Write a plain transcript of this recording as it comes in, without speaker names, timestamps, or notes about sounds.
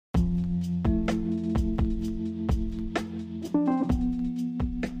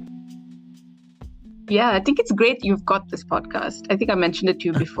Yeah, I think it's great you've got this podcast. I think I mentioned it to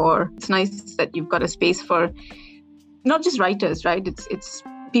you before. It's nice that you've got a space for not just writers, right? It's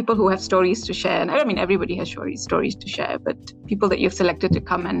people who have stories to share. And I mean, everybody has stories to share, but people that you've selected to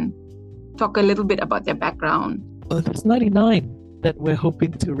come and talk a little bit about their background. Well, there's 99 that we're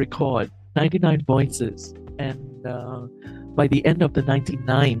hoping to record, 99 voices. And by the end of the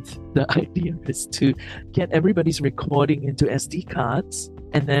 99th, the idea is to get everybody's recording into SD cards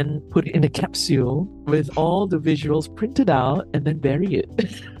and then put it in a capsule with all the visuals printed out and then bury it.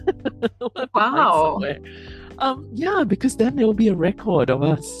 Wow. Yeah, because then there will be a record of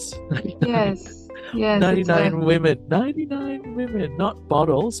us. 99, Yes. 99 women. 99 women. Not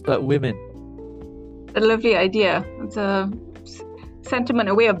bottles, but women. A lovely idea. It's a sentiment,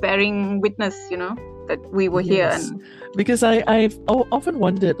 a way of bearing witness, that we were here. And because I've often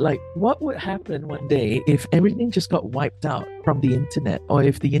wondered, what would happen one day if everything just got wiped out from the internet, or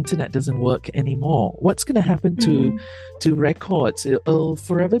if the internet doesn't work anymore? What's going to happen to records? It'll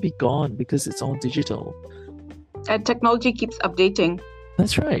forever be gone because it's all digital. And technology keeps updating.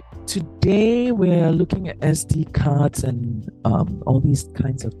 That's right. Today we're looking at SD cards and all these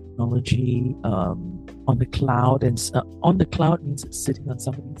kinds of technology on the cloud, and on the cloud means it's sitting on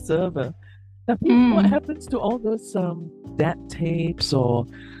somebody's server. Now, what happens to all those DAT tapes, or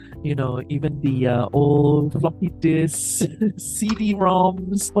even the old floppy disks,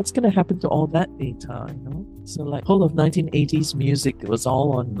 CD-ROMs? What's going to happen to all that data? So whole of 1980s music, it was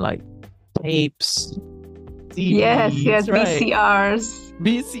all on tapes. CDs, yes, right?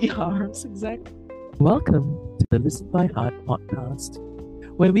 VCRs, exactly. Welcome to the Listen by Heart podcast,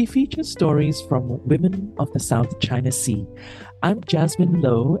 where we feature stories from women of the South China Sea. I'm Jasmine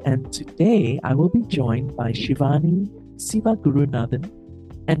Low, and today I will be joined by Shivani Sivagurunathan,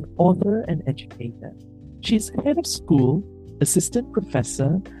 an author and educator. She's head of school, assistant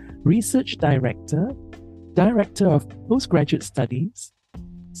professor, research director, director of Postgraduate Studies,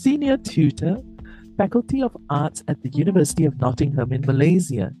 senior tutor, Faculty of Arts at the University of Nottingham in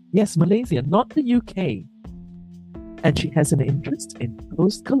Malaysia. Yes, Malaysia, not the UK. And she has an interest in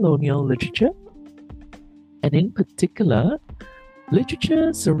post-colonial literature, and in particular,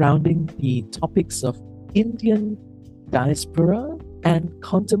 literature surrounding the topics of Indian diaspora and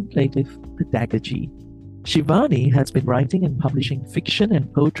contemplative pedagogy. Shivani has been writing and publishing fiction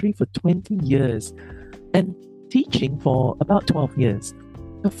and poetry for 20 years and teaching for about 12 years.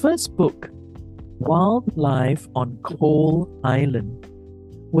 Her first book, Wildlife on Coal Island,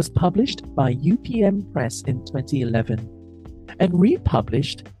 was published by UPM Press in 2011 and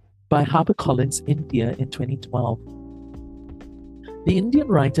republished by HarperCollins India in 2012. The Indian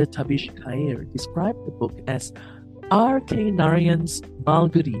writer Tabish Khair described the book as R.K. Narayan's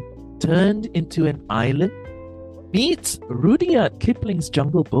Malgudi turned into an island meets Rudyard Kipling's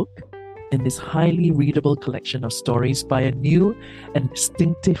Jungle Book in this highly readable collection of stories by a new and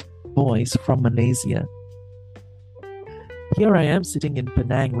distinctive voice from Malaysia. Here I am sitting in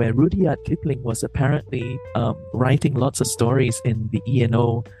Penang, where Rudyard Kipling was apparently writing lots of stories in the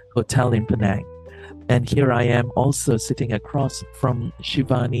E&O Hotel in Penang. And here I am also sitting across from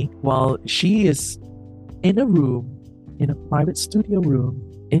Shivani while she is in a private studio room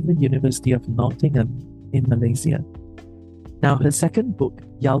in the University of Nottingham in Malaysia. Now, her second book,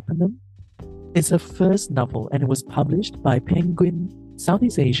 Yalpanam, is her first novel, and it was published by Penguin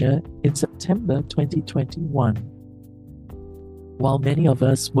Southeast Asia in September 2021. While many of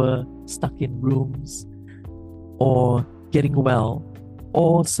us were stuck in rooms, or getting well,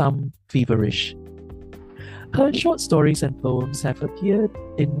 or some feverish. Her short stories and poems have appeared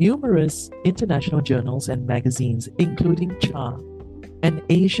in numerous international journals and magazines, including Char, an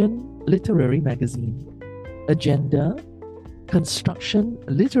Asian literary magazine, Agenda, Construction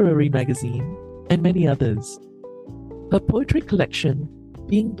Literary Magazine, and many others. Her poetry collection,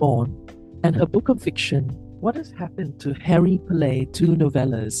 Being Born, and her book of fiction, What Has Happened to Harry Pillay, 2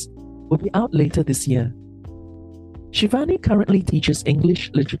 novellas, will be out later this year. Shivani currently teaches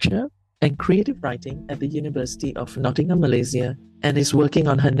English literature and creative writing at the University of Nottingham, Malaysia, and is working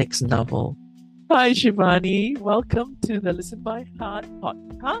on her next novel. Hi, Shivani. Welcome to the Listen by Heart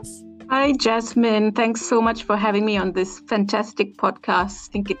podcast. Hi, Jasmine. Thanks so much for having me on this fantastic podcast.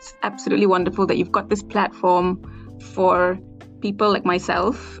 I think it's absolutely wonderful that you've got this platform for people like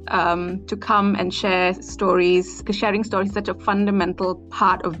myself to come and share stories, because sharing stories is such a fundamental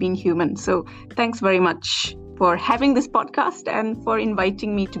part of being human. So thanks very much for having this podcast and for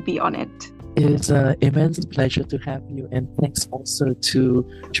inviting me to be on it. It's an immense pleasure to have you, and thanks also to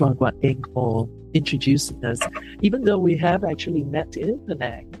Chua Guat Eng for introducing us, even though we have actually met in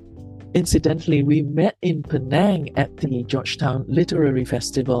Penang. Incidentally, we met in Penang at the Georgetown Literary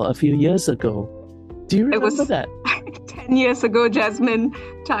Festival a few years ago Do you remember that? 10 years ago, Jasmine.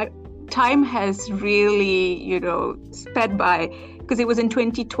 Time has really, sped by, because it was in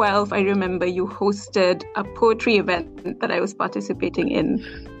 2012. I remember you hosted a poetry event that I was participating in.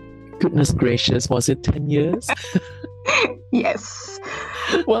 Goodness gracious, was it 10 years? Yes.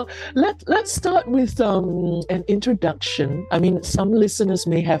 Well, let's start with an introduction. I mean, some listeners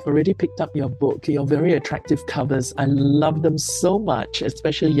may have already picked up your book, your very attractive covers. I love them so much,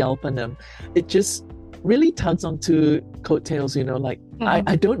 especially Yalpanam. It just really tugs onto coattails,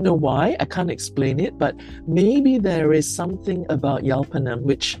 I don't know why, I can't explain it, but maybe there is something about Yalpanam,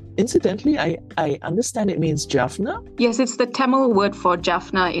 which incidentally, I understand it means Jaffna. Yes, it's the Tamil word for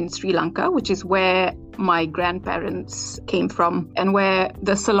Jaffna in Sri Lanka, which is where my grandparents came from and where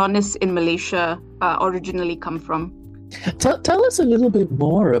the Ceylonists in Malaysia originally come from. Tell us a little bit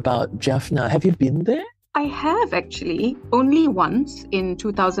more about Jaffna. Have you been there? I have actually, only once in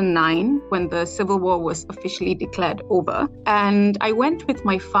 2009 when the Civil War was officially declared over. And I went with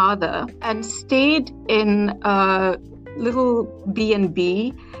my father and stayed in a little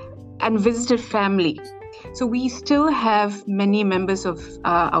B&B and visited family. So we still have many members of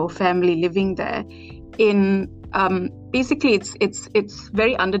our family living there. In basically, it's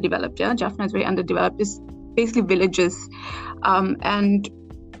very underdeveloped. Yeah, Jaffna is very underdeveloped. It's basically villages, and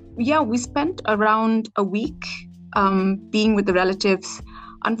yeah, we spent around a week being with the relatives.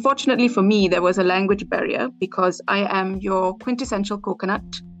 Unfortunately for me, there was a language barrier because I am your quintessential coconut.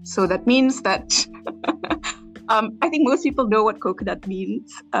 So that means that I think most people know what coconut means,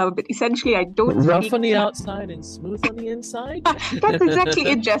 but essentially I don't rough on the outside and smooth on the inside. That's exactly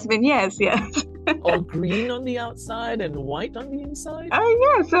it, Jasmine. Yes. Or green on the outside and white on the inside.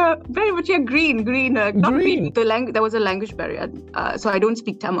 Yes, very much. Yeah, green. Not green. There was a language barrier, so I don't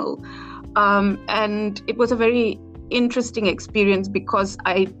speak Tamil, and it was a very interesting experience because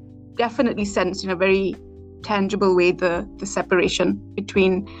I definitely sensed in a very tangible way the separation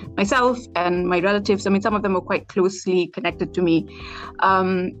between myself and my relatives. I mean, some of them were quite closely connected to me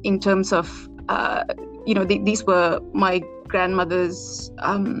in terms of, these were my grandmother's,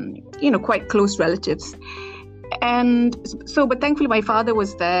 quite close relatives. And so, but thankfully my father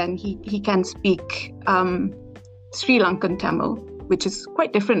was there and he can speak Sri Lankan Tamil, which is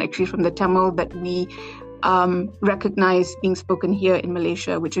quite different actually from the Tamil that we recognize being spoken here in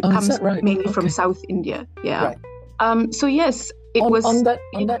Malaysia, which comes mainly from South India. Yeah. Right. So yes, it was on that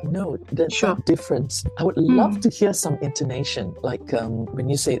note, that difference. I would love to hear some intonation, like when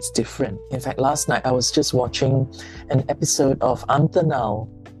you say it's different. In fact, last night I was just watching an episode of Antanal.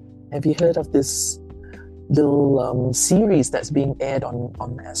 Have you heard of this little series that's being aired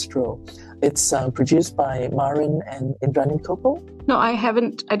on Astro? It's produced by Maran and Indrani Kopal. No, I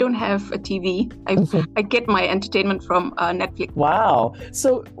haven't. I don't have a TV. I get my entertainment from Netflix. Wow.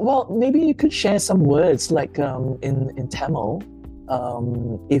 So, well, maybe you could share some words like in Tamil,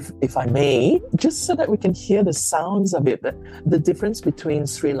 if I may, just so that we can hear the sounds of it, the difference between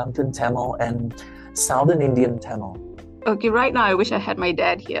Sri Lankan Tamil and Southern Indian Tamil. Okay, right now I wish I had my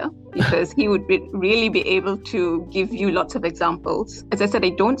dad here because he would really be able to give you lots of examples. As I said, I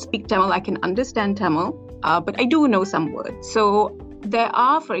don't speak Tamil. I can understand Tamil, but I do know some words. So there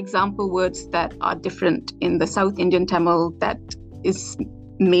are, for example, words that are different in the South Indian Tamil that is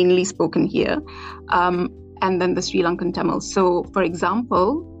mainly spoken here, and then the Sri Lankan Tamil. So, for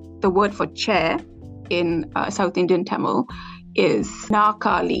example, the word for chair in South Indian Tamil is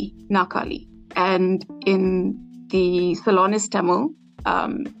nakali, and in the Ceylonist Tamil,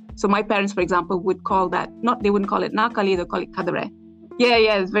 so my parents, for example, would call that, they wouldn't call it nakali, they'll call it kadare. Yeah,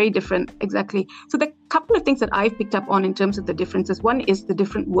 it's very different, exactly. So the couple of things that I've picked up on in terms of the differences, one is the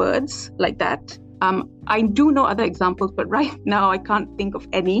different words like that. I do know other examples, but right now I can't think of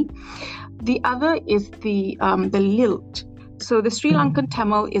any. The other is the lilt. So the Sri Lankan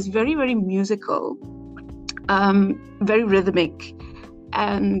Tamil is very, very musical, very rhythmic,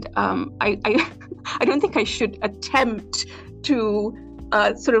 and I don't think I should attempt to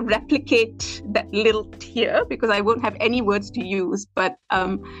sort of replicate that lilt here because I won't have any words to use. But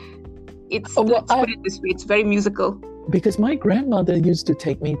let's put it this way: it's very musical. Because my grandmother used to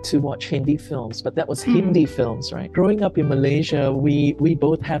take me to watch Hindi films, but that was Hindi films, right? Growing up in Malaysia, we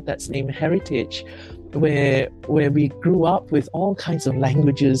both have that same heritage, where we grew up with all kinds of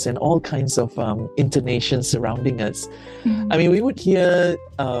languages and all kinds of intonations surrounding us. I mean, we would hear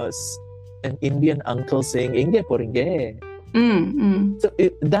an Indian uncle saying "Inge poringe." So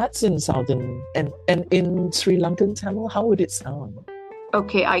that's in Southern and in Sri Lankan Tamil. How would it sound?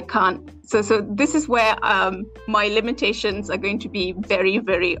 Okay, I can't. So this is where my limitations are going to be very,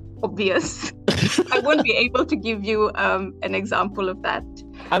 very obvious. I won't be able to give you an example of that.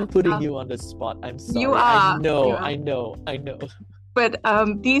 I'm putting you on the spot. I'm sorry. You are. I know. But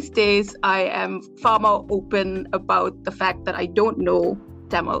these days, I am far more open about the fact that I don't know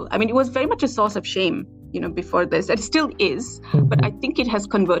Tamil. I mean, it was very much a source of shame, before this. It still is, but I think it has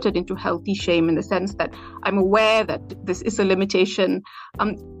converted into healthy shame in the sense that I'm aware that this is a limitation.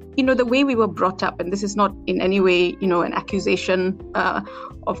 The way we were brought up, and this is not in any way, an accusation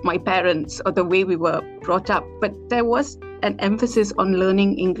of my parents or the way we were brought up, but there was an emphasis on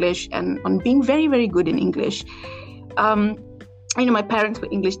learning English and on being very, very good in English. My parents were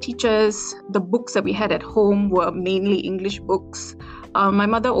English teachers. The books that we had at home were mainly English books. My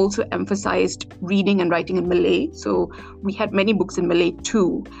mother also emphasized reading and writing in Malay. So we had many books in Malay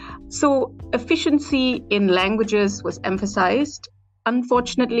too. So efficiency in languages was emphasized.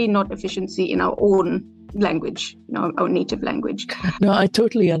 Unfortunately, not efficiency in our own language, our native language. No, I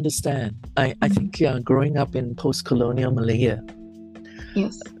totally understand. I think growing up in post-colonial Malaya,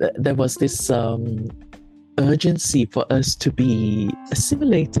 yes, there was this urgency for us to be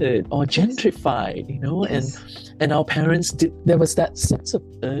assimilated or gentrified, yes. and our parents did. There was that sense of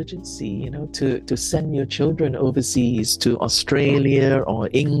urgency, to send your children overseas to Australia or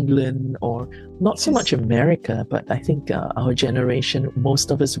England or not so much America, but I think our generation,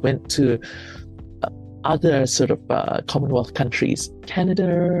 most of us went to other sort of Commonwealth countries,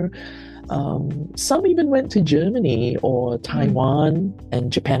 Canada. Some even went to Germany or Taiwan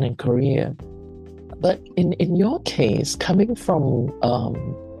and Japan and Korea. But in your case, coming from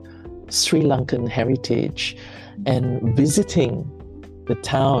Sri Lankan heritage and visiting the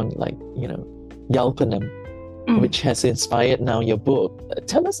town like, Yalpanam, which has inspired now your book,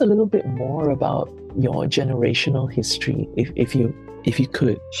 tell us a little bit more about your generational history, if you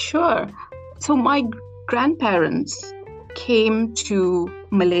could. Sure. So my grandparents came to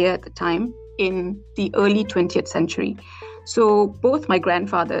Malaya at the time in the early 20th century. So both my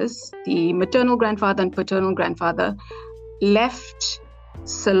grandfathers, the maternal grandfather and paternal grandfather, left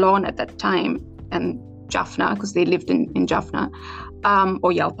Ceylon at that time and Jaffna, because they lived in Jaffna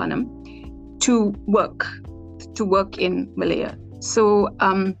or Yalpanam, to work in Malaya. So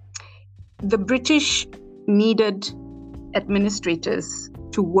the British needed administrators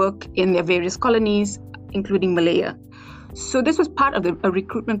to work in their various colonies, including Malaya. So this was part of a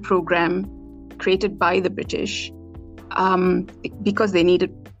recruitment program created by the British. Because they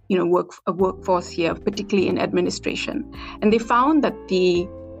needed, a workforce here, particularly in administration. And they found that the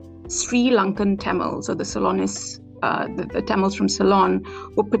Sri Lankan Tamils, or the Ceylonese, the Tamils from Ceylon,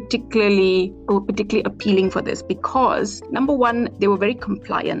 were particularly appealing for this because, number one, they were very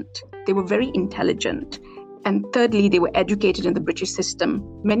compliant, they were very intelligent, and thirdly, they were educated in the British system.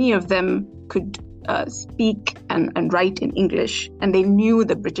 Many of them could speak and write in English, and they knew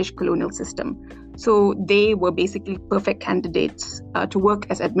the British colonial system. So they were basically perfect candidates to work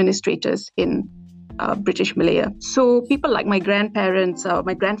as administrators in British Malaya. So people like my grandparents,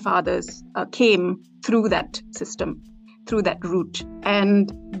 my grandfathers came through that system, through that route.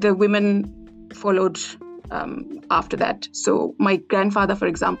 And the women followed after that. So my grandfather, for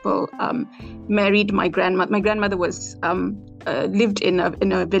example, married my grandmother. My grandmother was lived in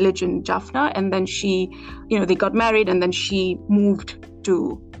a village in Jaffna, and then they got married, and then she moved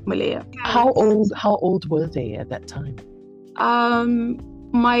to Malaya. How old were they at that time?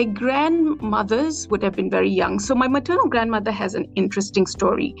 My grandmothers would have been very young. So my maternal grandmother has an interesting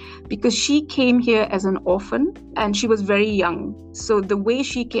story because she came here as an orphan and she was very young. So the way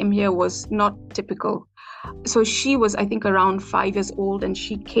she came here was not typical. So she was, I think, around 5 years old, and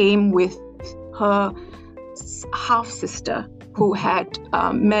she came with her half-sister who had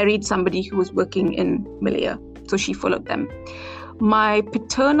married somebody who was working in Malaya. So she followed them. My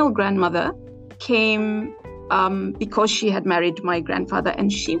paternal grandmother came because she had married my grandfather,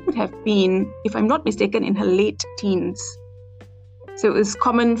 and she would have been, if I'm not mistaken, in her late teens. So it was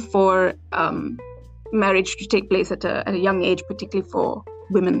common for marriage to take place at a young age, particularly for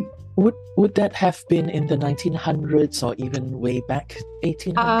women. Would that have been in the 1900s or even way back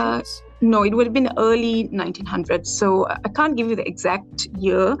 1800s? No, it would have been early 1900s. So I can't give you the exact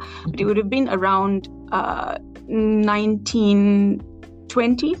year, but it would have been around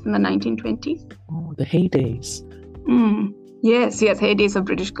 1920s, in the 1920s. Oh, the heydays. Yes, heydays of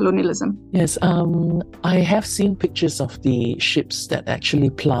British colonialism. Yes, I have seen pictures of the ships that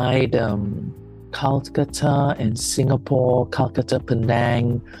actually plied Calcutta and Singapore, Calcutta,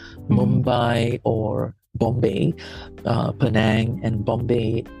 Penang, Mumbai or Bombay, Penang and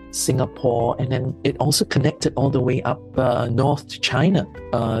Bombay, Singapore, and then it also connected all the way up north to China.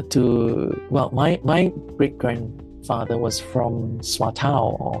 My great grandfather was from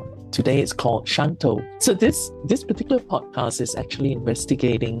Swatow or today it's called Shanto. So this particular podcast is actually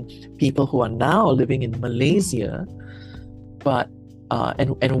investigating people who are now living in Malaysia, but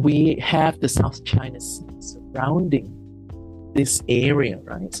and we have the South China Sea surrounding this area,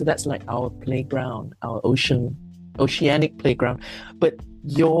 right? So that's like our playground, our oceanic playground. But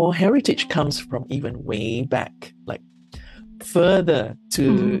your heritage comes from even way back, like further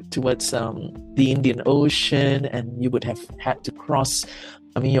towards the Indian Ocean, and you would have had to cross.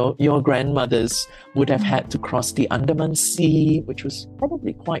 I mean, your grandmothers would have had to cross the Andaman Sea, which was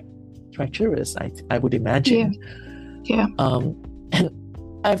probably quite treacherous, I would imagine. Yeah. And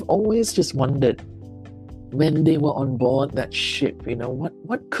I've always just wondered, when they were on board that ship,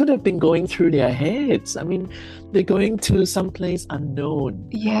 what could have been going through their heads? I mean, they're going to someplace unknown.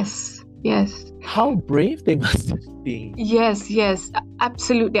 Yes. How brave they must be. Yes,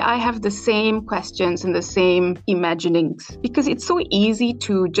 absolutely. I have the same questions and the same imaginings, because it's so easy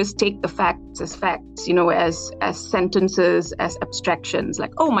to just take the facts, as sentences, as abstractions.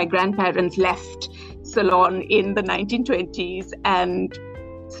 Like, oh, my grandparents left Ceylon in the 1920s and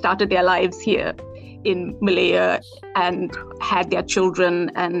started their lives here in Malaya and had their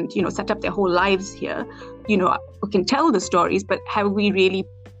children and, set up their whole lives here. We can tell the stories, but have we really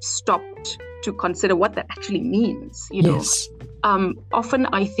stopped to consider what that actually means? Yes. Often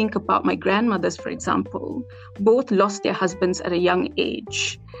I think about my grandmothers, for example. Both lost their husbands at a young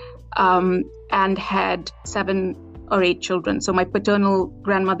age and had 7 or 8 children. So my paternal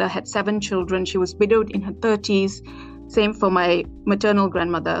grandmother had 7 children. She was widowed in her 30s. Same for my maternal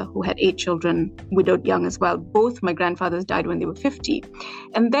grandmother, who had 8 children, widowed young as well. Both my grandfathers died when they were 50.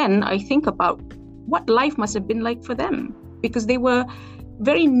 And then I think about what life must have been like for them, because they were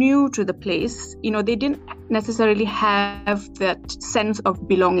very new to the place. They didn't necessarily have that sense of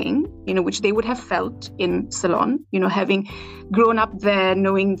belonging, which they would have felt in Ceylon, having grown up there,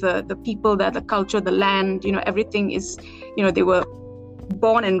 knowing the people there, the culture, the land, everything is, they were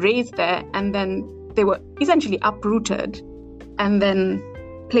born and raised there, and then they were essentially uprooted and then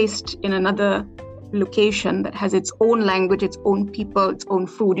placed in another location that has its own language, its own people, its own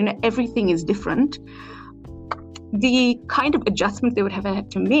food. Everything is different. The kind of adjustment they would have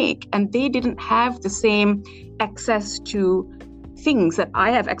had to make, and they didn't have the same access to things that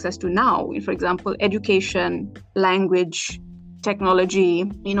I have access to now. For example, education, language,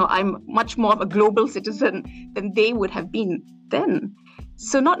 technology. I'm much more of a global citizen than they would have been then.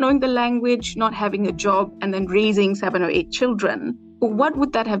 So not knowing the language, not having a job, and then raising 7 or 8 children, what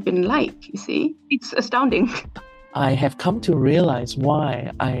would that have been like? You see, it's astounding. I have come to realize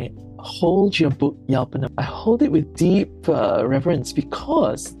why I hold your book, Yalpana. I hold it with deep reverence,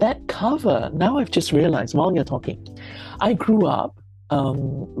 because that cover, now I've just realized while you're talking, I grew up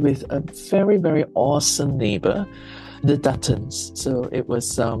with a very, very awesome neighbor, the Duttons. So it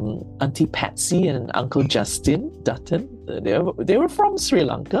was Auntie Patsy and Uncle Justin Dutton. They were from Sri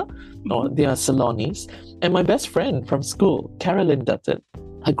Lanka, or they are Ceylonese. And my best friend from school, Carolyn Dutton,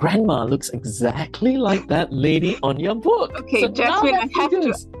 her grandma looks exactly like that lady on your book. Okay, so Jasmine,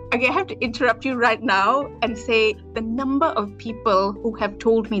 I have to interrupt you right now and say the number of people who have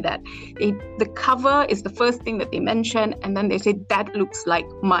told me that. The cover is the first thing that they mention, and then they say, that looks like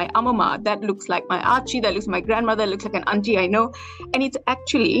my Amama, that looks like my Archie, that looks like my grandmother, looks like an auntie I know. And it's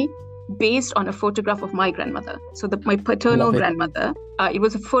actually based on a photograph of my grandmother. So my paternal grandmother, it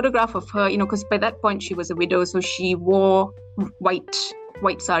was a photograph of her, because by that point she was a widow, so she wore white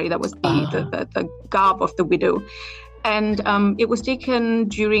sari. That was the garb of the widow. And it was taken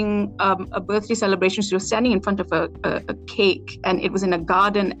during a birthday celebration. She was standing in front of a cake, and it was in a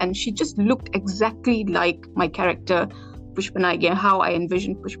garden, and she just looked exactly like my character, Pushpanagi, and how I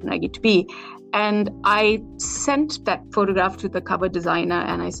envisioned Pushpanagi to be. And I sent that photograph to the cover designer,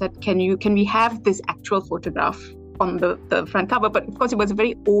 and I said, can we have this actual photograph on the front cover? But of course, it was a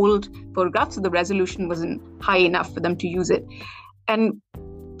very old photograph, so the resolution wasn't high enough for them to use it. And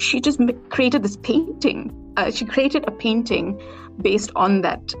she just created this painting. She created a painting based on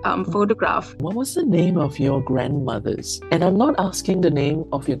that photograph. What was the name of your grandmothers? And I'm not asking the name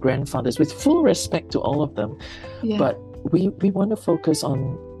of your grandfathers, with full respect to all of them. Yeah. But we want to focus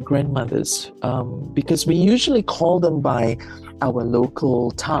on grandmothers because we usually call them by our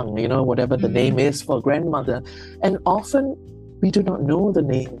local tongue, whatever the name is for grandmother. And often we do not know the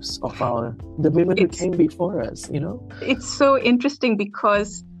names of the women who came before us, It's so interesting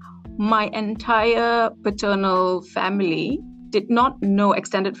because my entire paternal family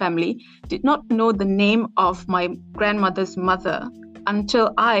extended family did not know the name of my grandmother's mother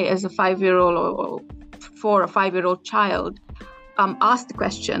until I, as a 5-year-old or 4 or 5-year-old child, asked the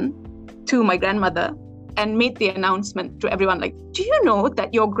question to my grandmother, and made the announcement to everyone, like, do you know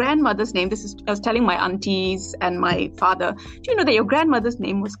that your grandmother's name, I was telling my aunties and my father, do you know that your grandmother's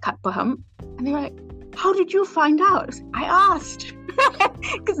name was Katpaham? And they were like, how did you find out? I asked,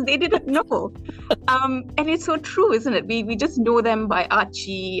 because they didn't know. And it's so true, isn't it? We just know them by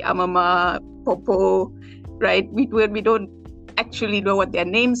Archie, Amama, Popo, right? We don't actually know what their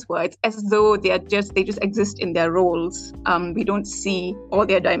names were. It's as though they just exist in their roles. We don't see all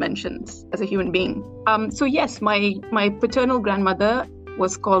their dimensions as a human being. So yes, my paternal grandmother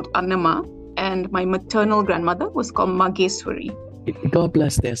was called Annama, and my maternal grandmother was called Mageswari. God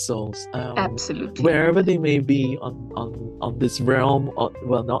bless their souls. Absolutely. Wherever they may be on this realm, or,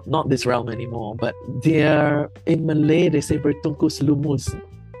 well, not this realm anymore, but they're, in Malay, they say bertungkus lumus.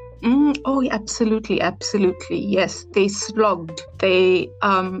 Oh, absolutely. Yes, they slogged. They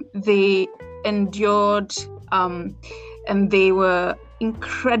endured, and they were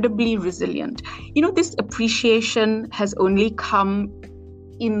incredibly resilient. This appreciation has only come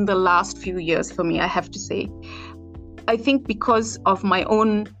in the last few years for me, I have to say. I think because of my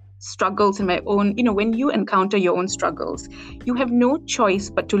own struggles and my own, when you encounter your own struggles, you have no choice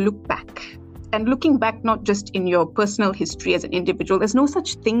but to look back. And looking back, not just in your personal history as an individual, there's no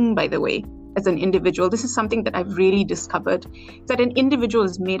such thing, by the way, as an individual. This is something that I've really discovered, that an individual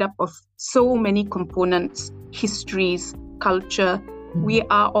is made up of so many components, histories, culture. We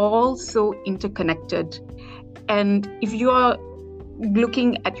are all so interconnected. And if you are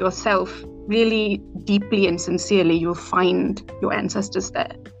looking at yourself really deeply and sincerely, you'll find your ancestors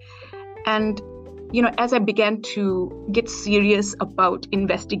there. And, as I began to get serious about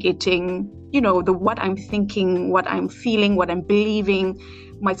investigating, the what I'm thinking, what I'm feeling, what I'm believing,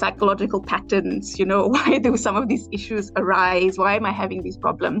 my psychological patterns, why do some of these issues arise? Why am I having these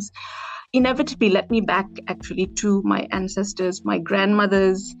problems? Inevitably led me back actually to my ancestors, my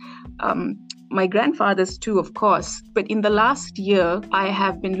grandmothers, my grandfathers too, of course. But in the last year, I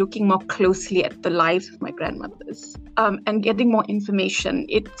have been looking more closely at the lives of my grandmothers and getting more information.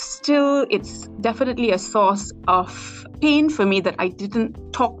 It's definitely a source of pain for me that I didn't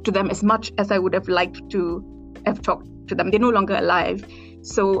talk to them as much as I would have liked to have talked to them. They're no longer alive.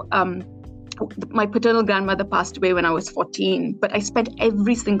 So my paternal grandmother passed away when I was 14, but I spent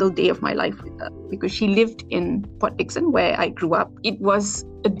every single day of my life with her because she lived in Port Dickson, where I grew up. It was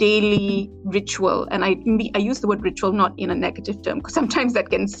a daily ritual, and I use the word ritual not in a negative term, because sometimes that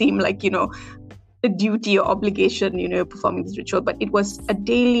can seem like, a duty or obligation, performing this ritual, but it was a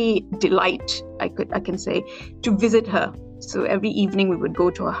daily delight, I can say, to visit her. So every evening we would go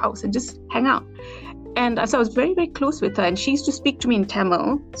to her house and just hang out. And so I was very, very close with her, and she used to speak to me in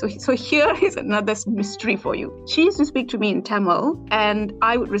Tamil. So here is another mystery for you. She used to speak to me in Tamil, and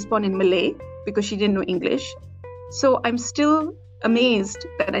I would respond in Malay because she didn't know English. So I'm still amazed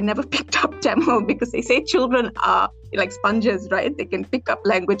that I never picked up Tamil, because they say children are like sponges, right? They can pick up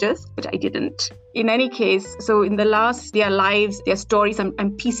languages, but I didn't. In any case, so in their lives, their stories,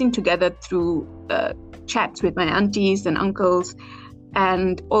 I'm piecing together through chats with my aunties and uncles,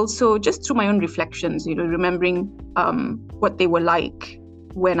 and also just through my own reflections, remembering what they were like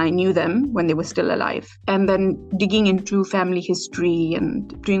when I knew them, when they were still alive, and then digging into family history and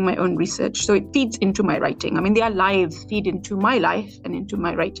doing my own research. So it feeds into my writing. I mean, their lives feed into my life and into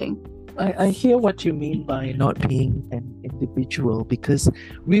my writing. I hear what you mean by not being an individual, because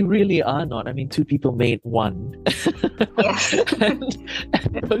we really are not. I mean, two people made one. Yes. and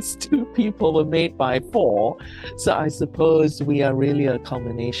those two people were made by four. So I suppose we are really a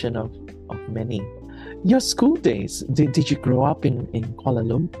combination of many. Your school days, did you grow up in Kuala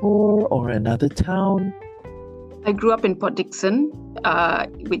Lumpur or another town? I grew up in Port Dickson,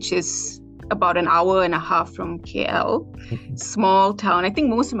 which is about an hour and a half from KL. Mm-hmm. Small town. I think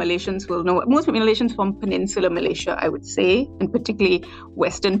most Malaysians will know. Most Malaysians from Peninsular Malaysia, I would say, and particularly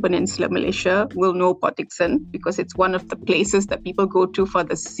Western Peninsular Malaysia, will know Port Dickson because it's one of the places that people go to for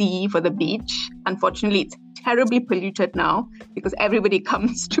the sea, for the beach. Unfortunately, it's terribly polluted now because everybody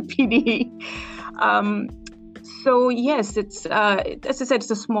comes to PD. So yes, it's as I said,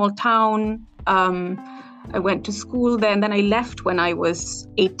 it's a small town. I went to school there, and then I left when I was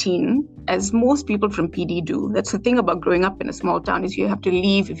 18, as most people from PD do. That's the thing about growing up in a small town, is you have to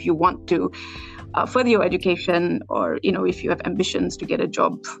leave if you want to further your education, or if you have ambitions to get a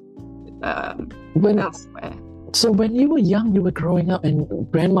job elsewhere. So when you were young, you were growing up,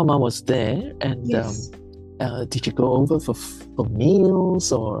 and grandmama was there, and yes. Did you go over for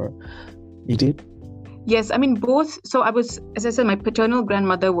meals, or you did? Yes, I mean, both. So I was, as I said, my paternal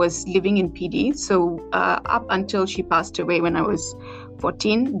grandmother was living in PD. So up until she passed away when I was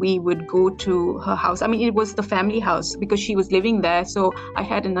 14, we would go to her house. I mean, it was the family house because she was living there. So I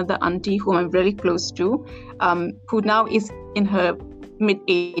had another auntie whom I'm really close to, who now is in her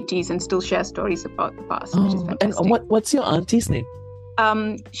mid-80s and still shares stories about the past, which is fantastic. And what's your auntie's name?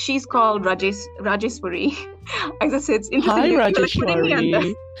 She's called Rajeshwari. As I said, it's interesting. Hi,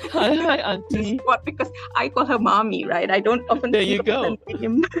 Rajeshwari. Hi, auntie. What? Because I call her mommy, right? I don't often. There you go.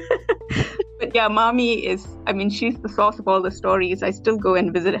 But yeah, mommy is. I mean, she's the source of all the stories. I still go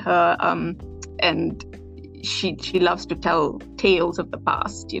and visit her, and she loves to tell tales of the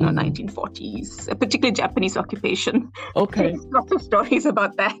past. 1940s, particularly Japanese occupation. Okay. Lots of stories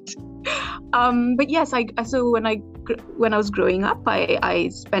about that. But yes, so when I was growing up, I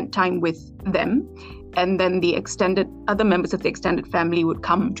spent time with them, and then the other members of the extended family would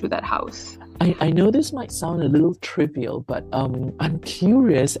come to that house. I know this might sound a little trivial, but I'm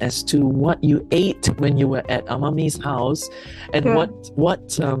curious as to what you ate when you were at Amami's house, and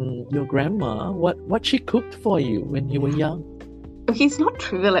what your grandma what she cooked for you when you were young. Okay, it's not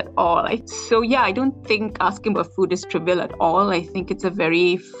trivial at all. I don't think asking about food is trivial at all. I think it's a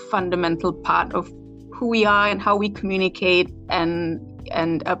very fundamental part of who we are and how we communicate, and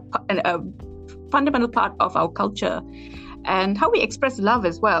a fundamental part of our culture and how we express love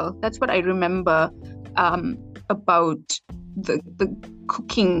as well. That's what I remember about the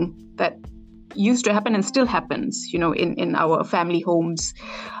cooking that used to happen and still happens, in our family homes.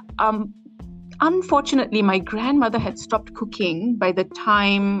 Unfortunately, my grandmother had stopped cooking by the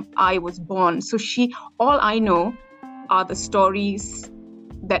time I was born. So all I know are the stories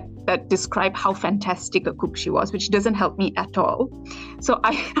that describe how fantastic a cook she was, which doesn't help me at all. So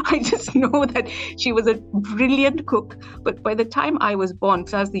I just know that she was a brilliant cook. But by the time I was born,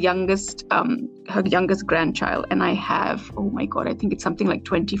 because I was the youngest, her youngest grandchild, and I have, oh my God, I think it's something like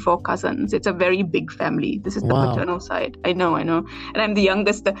 24 cousins. It's a very big family. This is the paternal side. I know. And I'm the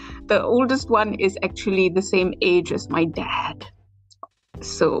youngest. The oldest one is actually the same age as my dad.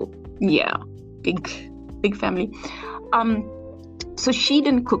 So yeah, big family. So she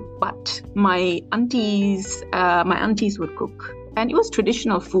didn't cook, but my aunties would cook, and it was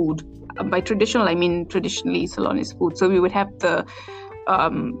traditional food. By traditional, I mean traditionally Ceylonese food. So we would have the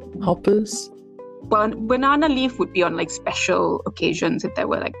hoppers. Banana leaf would be on like special occasions if there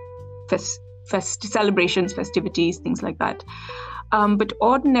were like celebrations, festivities, things like that. But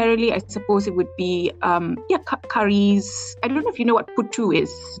ordinarily, I suppose it would be curries. I don't know if you know what putu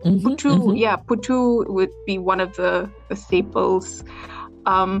is. Putu would be one of the staples.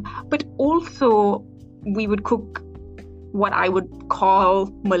 But also, we would cook what I would call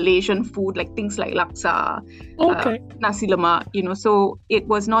Malaysian food, like things like laksa, nasi lemak. So it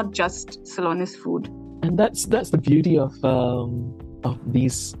was not just Ceylonese food. And that's the beauty of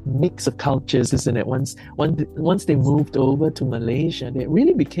these mix of cultures, isn't it? Once they moved over to Malaysia, they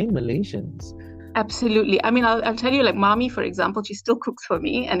really became Malaysians. Absolutely. I mean, I'll tell you, like Mami, for example, she still cooks for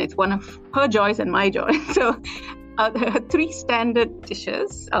me, and it's one of her joys and my joy. So her 3 standard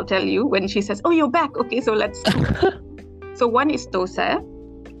dishes, I'll tell you, when she says, "Oh, you're back. Okay, so let's." So one is dosa.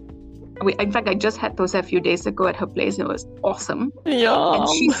 In fact, I just had dosa a few days ago at her place, and it was awesome. Yeah. And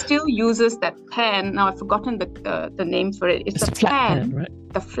she still uses that pan. Now I've forgotten the name for it. It's a flat pan,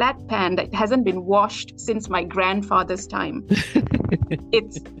 right? The flat pan that hasn't been washed since my grandfather's time.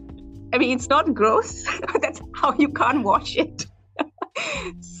 It's not gross. That's how you can't wash it.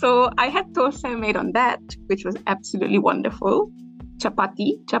 So I had dosa made on that, which was absolutely wonderful.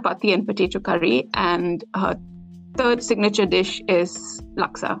 Chapati and potato curry, and her third signature dish is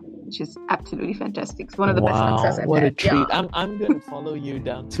laksa, which is absolutely fantastic. It's one of the best laksas I've had. What a treat. Yeah. I'm going to follow you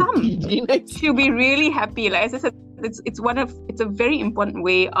down to PG next. She'll be really happy. Like as I said, it's a very important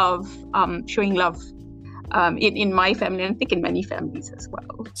way of showing love in my family, and I think in many families as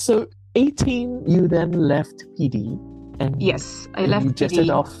well. So 18, you then left PD. And yes, I left you PD. Jetted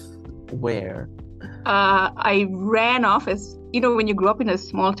off where? I ran off. As you know, when you grow up in a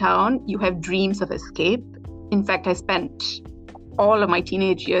small town, you have dreams of escape. In fact, I spent all of my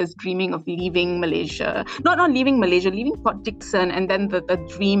teenage years dreaming of leaving Malaysia. Not leaving Malaysia, leaving Port Dickson, and then the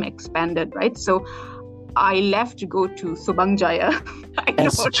dream expanded, right? So I left to go to Subang Jaya.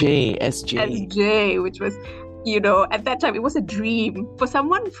 SJ, which was, at that time, it was a dream. For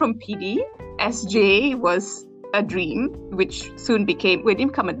someone from PD, SJ was a dream, which soon became, it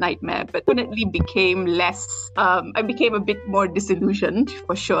didn't become a nightmare, but definitely became less, I became a bit more disillusioned,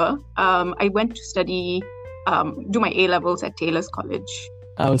 for sure. I went to study, do my A-levels at Taylor's College.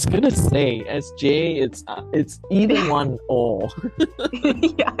 I was going to say, SJ, it's either one or.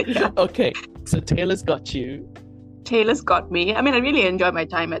 Yeah. Okay, so Taylor's got you. Taylor's got me. I mean, I really enjoyed my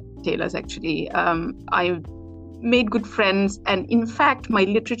time at Taylor's, actually. made good friends. And in fact, my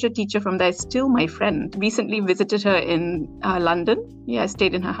literature teacher from there is still my friend. Recently visited her in London. Yeah, I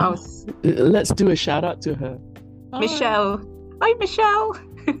stayed in her house. Let's do a shout out to her. Michelle. Hi, Michelle.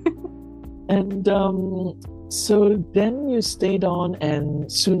 And so then you stayed on,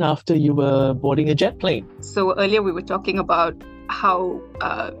 and soon after you were boarding a jet plane. So earlier we were talking about how,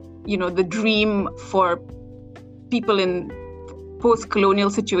 the dream for people in post-colonial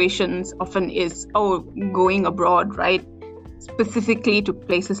situations often is, going abroad, right? Specifically to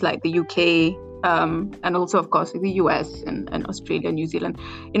places like the UK, and also, of course, the US and Australia, New Zealand.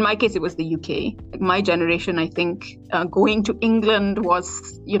 In my case, it was the UK. Like my generation, I think, going to England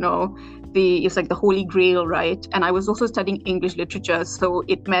was, it's like the holy grail, right? And I was also studying English literature, so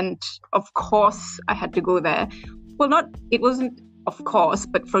it meant, of course, I had to go there. Well, it wasn't of course,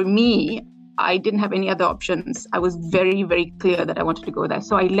 but for me, I didn't have any other options. I was very, very clear that I wanted to go there.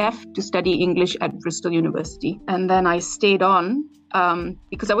 So I left to study English at Bristol University. And then I stayed on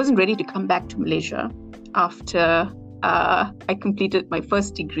because I wasn't ready to come back to Malaysia after I completed my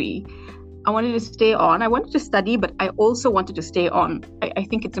first degree. I wanted to stay on. I wanted to study, but I also wanted to stay on. I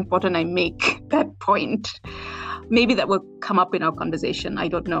think it's important I make that point. Maybe that will come up in our conversation. I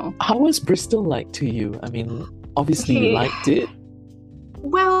don't know. How was Bristol like to you? I mean, obviously you liked it.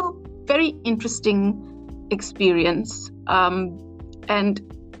 Well, very interesting experience. And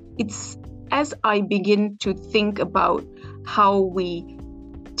it's as I begin to think about how we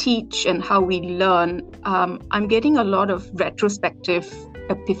teach and how we learn, I'm getting a lot of retrospective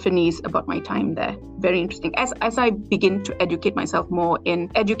epiphanies about my time there. Very interesting. As I begin to educate myself more in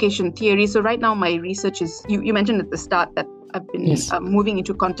education theory. So right now my research is, you mentioned at the start that I've been moving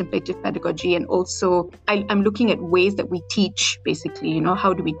into contemplative pedagogy, and also I'm looking at ways that we teach, basically,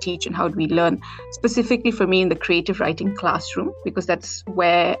 how do we teach and how do we learn, specifically for me in the creative writing classroom, because that's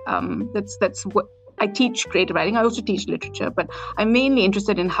where, that's what I teach creative writing. I also teach literature, but I'm mainly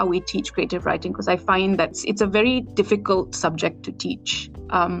interested in how we teach creative writing because I find that it's a very difficult subject to teach.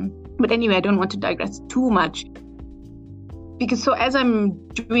 But anyway, I don't want to digress too much. Because so as I'm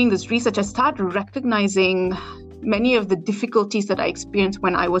doing this research, I start recognizing many of the difficulties that I experienced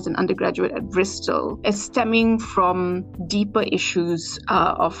when I was an undergraduate at Bristol as stemming from deeper issues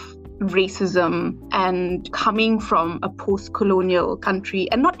of racism and coming from a post-colonial country,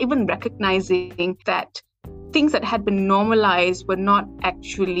 and not even recognizing that things that had been normalized were not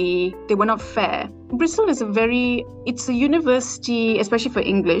fair. Bristol is it's a university, especially for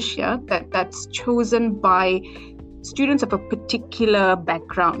English, that's chosen by students of a particular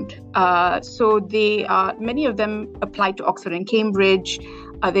background. So many of them applied to Oxford and Cambridge.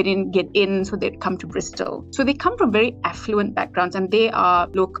 They didn't get in, so they'd come to Bristol. So they come from very affluent backgrounds, and they are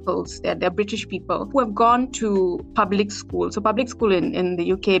locals. They're British people who have gone to public school. So public school in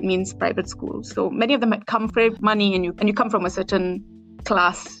the UK means private school. So many of them had come for money, and you come from a certain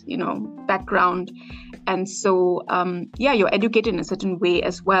class, background. And so, you're educated in a certain way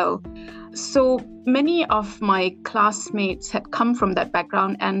as well. So many of my classmates had come from that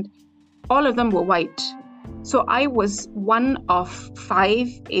background, and all of them were white. So I was one of 5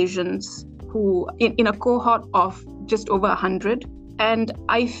 Asians who, in a cohort of just over 100, and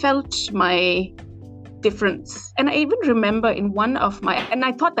I felt my difference. And I even remember in one of and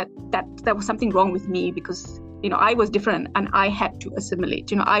I thought that was something wrong with me because, I was different and I had to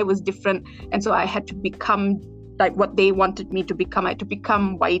assimilate. I was different, and so I had to become like what they wanted me to become. I had to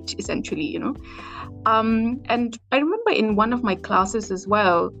become white, essentially, And I remember in one of my classes as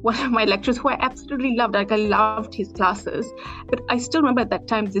well, one of my lecturers who I absolutely loved, I loved his classes, but I still remember at that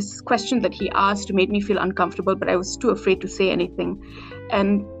time this question that he asked made me feel uncomfortable, but I was too afraid to say anything.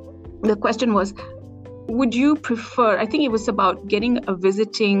 And the question was, would you prefer, I think it was about getting a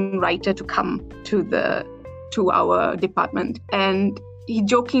visiting writer to come to our department, and he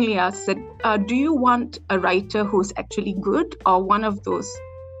jokingly asked that, do you want a writer who's actually good or one of those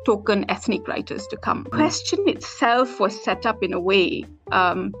token ethnic writers to come? The question itself was set up in a way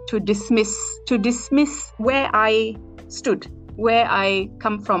to dismiss where I stood, where I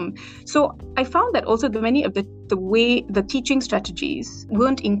come from. So I found that also many of the teaching strategies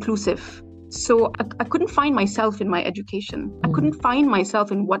weren't inclusive. So I couldn't find myself in my education. I couldn't find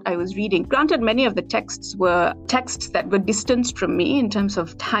myself in what I was reading. Granted, many of the texts were texts that were distanced from me in terms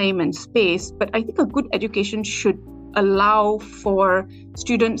of time and space, but I think a good education should allow for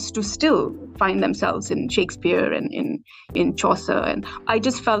students to still find themselves in Shakespeare and in Chaucer. And I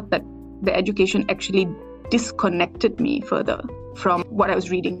just felt that the education actually disconnected me further from what I was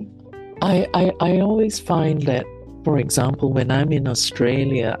reading. I always find that, for example, when I'm in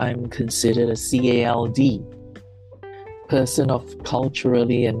Australia, I'm considered a CALD, person of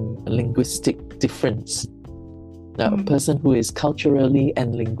culturally and linguistic difference. a person who is culturally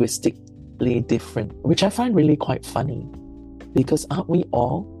and linguistically different, which I find really quite funny, because aren't we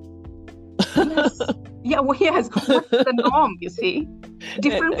all? Yes. Yeah, well, yes. What's the norm, you see?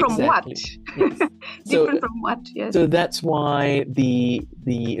 Different from Exactly. what? Yes. Different from what, yes. So that's why the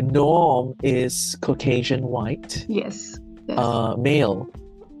norm is Caucasian white, Yes. male.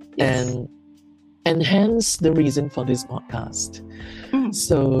 Yes. And hence the reason for this podcast.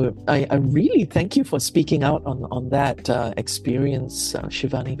 So I really thank you for speaking out on that experience,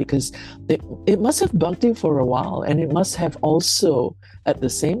 Shivani, because it must have bugged you for a while, and it must have also at the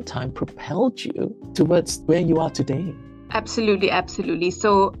same time propelled you towards where you are today. Absolutely, absolutely.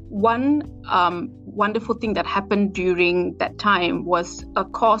 So one wonderful thing that happened during that time was a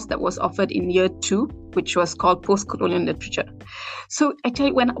course that was offered in year 2, which was called post-colonial literature. So I tell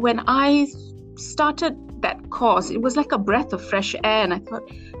you, when I started that course, it was like a breath of fresh air, and I thought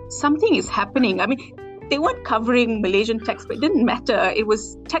something is happening. I mean, they weren't covering Malaysian texts, but it didn't matter. It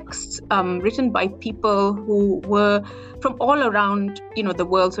was texts written by people who were from all around, the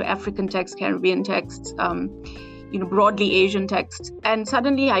world. So African texts, Caribbean texts, broadly Asian texts. And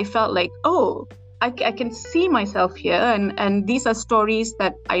suddenly I felt like, I can see myself here, and these are stories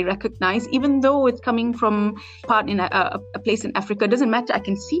that I recognize, even though it's coming from a place in Africa. It doesn't matter. I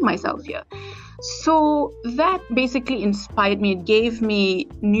can see myself here. So that basically inspired me. It gave me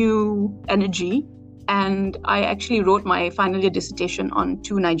new energy. And I actually wrote my final year dissertation on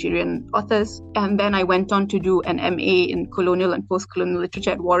 2 Nigerian authors. And then I went on to do an MA in colonial and post-colonial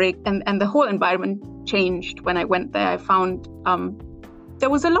literature at Warwick. And the whole environment changed when I went there. I found there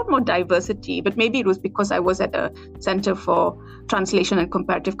was a lot more diversity, but maybe it was because I was at a center for translation and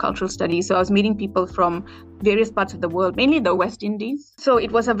comparative cultural studies. So I was meeting people from various parts of the world, mainly the West Indies. So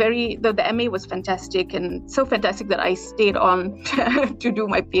it was the MA was fantastic, and so fantastic that I stayed on to do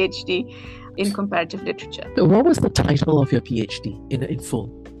my PhD in comparative literature. What was the title of your PhD in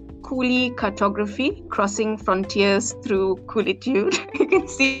full? Coolie Cartography, Crossing Frontiers Through Coolitude. You can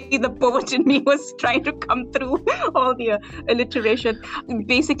see the poet in me was trying to come through all the alliteration.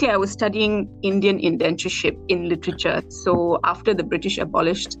 Basically, I was studying Indian indentureship in literature. So after the British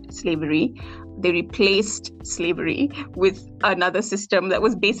abolished slavery, they replaced slavery with another system that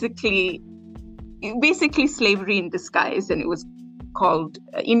was basically slavery in disguise, and it was called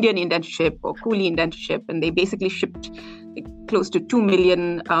Indian indentureship or coolie indentureship, and they basically shipped close to 2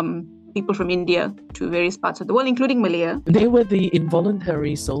 million people from India to various parts of the world, including Malaya. They were the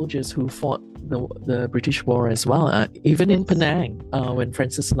involuntary soldiers who fought the British War as well. Even in Penang, when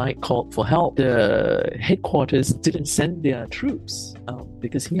Francis Knight called for help, the headquarters didn't send their troops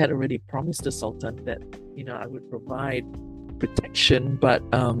because he had already promised the Sultan that, I would provide protection, but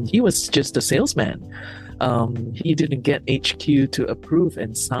he was just a salesman. He didn't get HQ to approve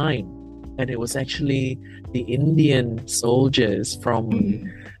and sign, and it was actually the Indian soldiers from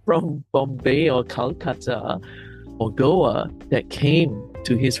Bombay or Calcutta or Goa that came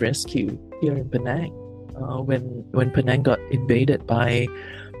to his rescue here in Penang when Penang got invaded by,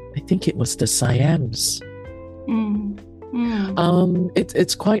 I think it was the Siams.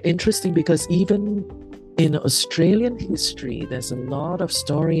 It's quite interesting because even in Australian history, there's a lot of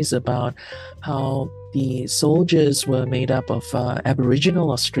stories about how the soldiers were made up of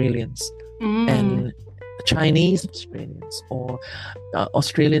Aboriginal Australians and Chinese Australians, or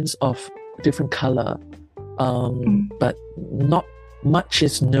Australians of different color. But not much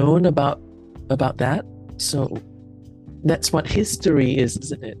is known about that. So that's what history is,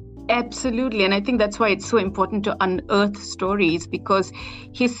 isn't it? Absolutely. And I think that's why it's so important to unearth stories, because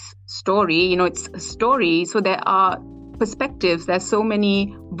his story, it's a story. So there are perspectives, there's so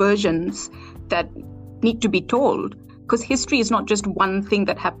many versions that need to be told, because history is not just one thing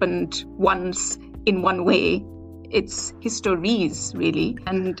that happened once in one way. It's histories, really.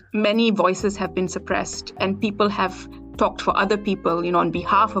 And many voices have been suppressed, and people have talked for other people, on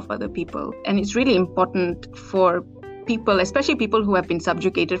behalf of other people. And it's really important for people, especially people who have been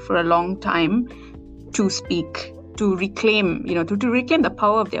subjugated for a long time, to speak, to reclaim, to reclaim the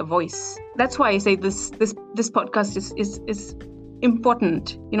power of their voice. That's why I say this podcast is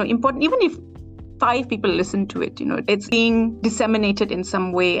important, important, even if 5 people listen to it, it's being disseminated in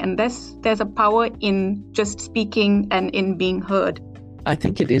some way. And there's a power in just speaking and in being heard. I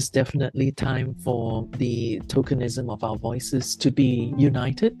think it is definitely time for the tokenism of our voices to be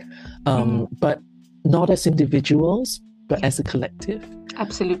united, but not as individuals, but as a collective.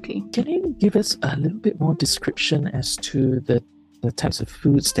 Absolutely. Can you give us a little bit more description as to the types of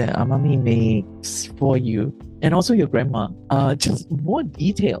foods that Amami makes for you, and also your grandma? Just more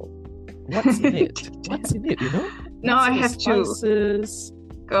detail. What's in it? What's in it, No, I have spices?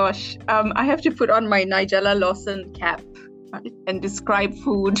 gosh. I have to put on my Nigella Lawson cap and describe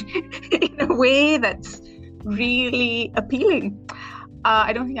food in a way that's really appealing.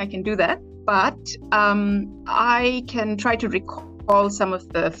 I don't think I can do that, but I can try to recall some of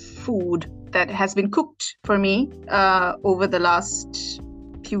the food that has been cooked for me over the last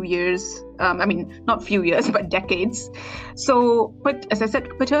few years. Not few years, but decades. So, but as I said,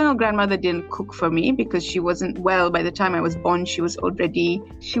 paternal grandmother didn't cook for me because she wasn't well. By the time I was born, she was bedridden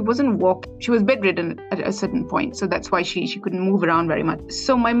at a certain point. So that's why she couldn't move around very much.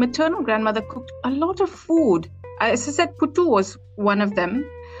 So my maternal grandmother cooked a lot of food. As I said, putu was one of them.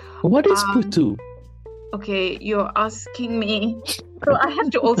 What is putu? Okay, you're asking me. So I have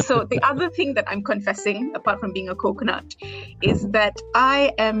to also, the other thing that I'm confessing, apart from being a coconut, is that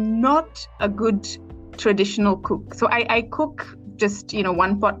I am not a good traditional cook. So I cook just,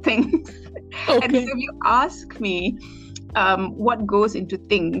 one pot things. Okay. And so if you ask me what goes into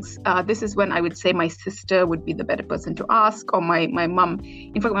things, this is when I would say my sister would be the better person to ask, or my mum.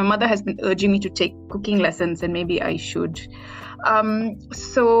 In fact, my mother has been urging me to take cooking lessons, and maybe I should.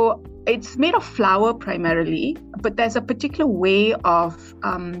 So it's made of flour primarily, but there's a particular way of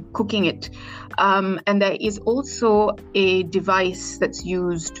cooking it. And there is also a device that's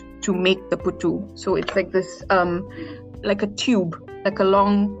used to make the putu. So it's like this, like a tube, like a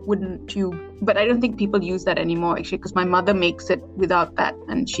long wooden tube. But I don't think people use that anymore, actually, because my mother makes it without that,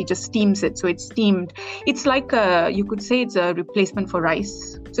 and she just steams it. So it's steamed. It's like you could say it's a replacement for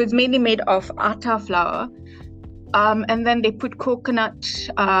rice. So it's mainly made of atta flour. And then they put coconut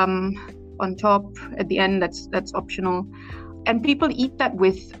on top at the end. That's optional. And people eat that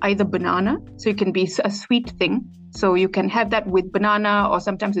with either banana, so it can be a sweet thing. So you can have that with banana or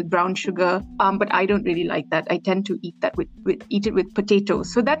sometimes with brown sugar. But I don't really like that. I tend to eat that eat it with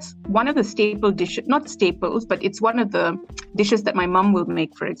potatoes. So that's one of the staple dishes, not staples, but it's one of the dishes that my mum will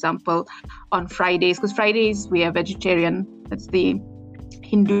make, for example, on Fridays. Because Fridays we are vegetarian. That's the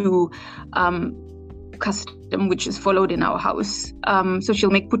Hindu custom, which is followed in our house. So she'll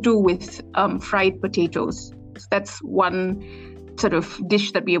make putu with fried potatoes. So that's one sort of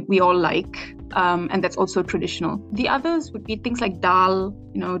dish that we all like, and that's also traditional. The others would be things like dal,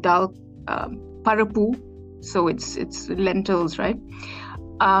 dal parapu. So it's lentils, right?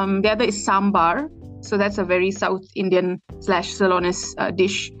 The other is sambar. So that's a very South Indian / Ceylonese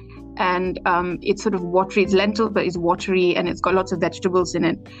dish. And it's sort of watery. It's lentil, but it's watery, and it's got lots of vegetables in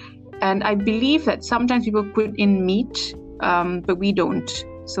it. And I believe that sometimes people put in meat, but we don't.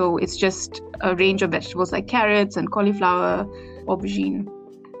 So it's just a range of vegetables like carrots and cauliflower, aubergine.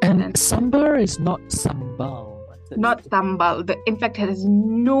 And sambar is not sambal. Not sambal. In fact, it has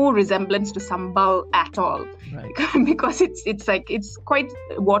no resemblance to sambal at all. Right. Because it's quite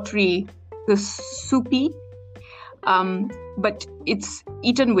watery, soupy. But it's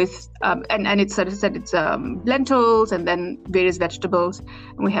eaten with, and it's sort of said it's lentils and then various vegetables.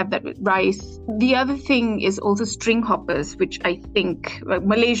 And we have that with rice. The other thing is also string hoppers, which I think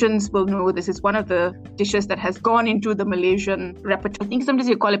Malaysians will know. This is one of the dishes that has gone into the Malaysian repertoire. I think sometimes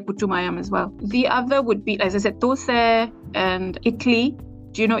you call it putu mayam as well. The other would be, as I said, dosai and idli.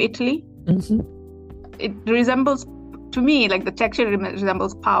 Do you know idli? Mm-hmm. It resembles, to me, like the texture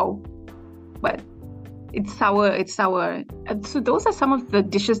resembles pao, but it's sour. And so those are some of the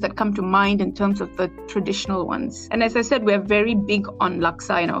dishes that come to mind in terms of the traditional ones. And as I said, we're very big on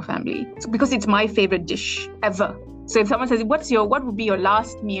laksa in our family, because it's my favorite dish ever. So if someone says, what would be your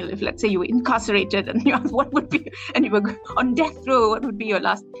last meal? If, let's say, you were incarcerated and you asked and you were on death row, what would be your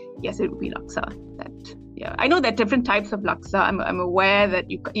last? Yes, it would be laksa. Yeah, I know there are different types of laksa. I'm aware that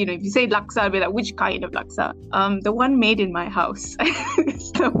if you say laksa, I'll be like, which kind of laksa? The one made in my house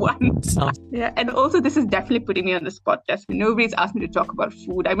is the one. Yeah, and also this is definitely putting me on the spot, Jasmine. Nobody's asked me to talk about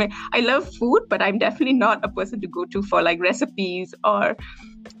food. I mean, I love food, but I'm definitely not a person to go to for like recipes or,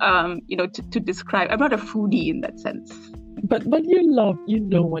 to describe. I'm not a foodie in that sense. But you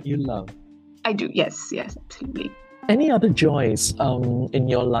know what you love. I do. Yes, absolutely. Any other joys in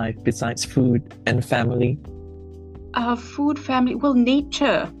your life besides food and family? Food, family, well,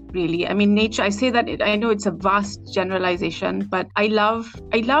 nature, really. I mean, nature, I say that, I know it's a vast generalization, but I love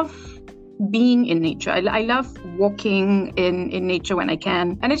being in nature. I love walking in nature when I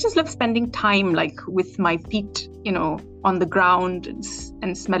can. And I just love spending time like with my feet, on the ground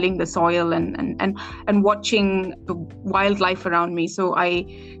and smelling the soil and watching the wildlife around me. So I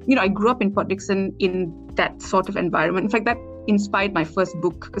grew up in Port Dickson in that sort of environment. In fact, that inspired my first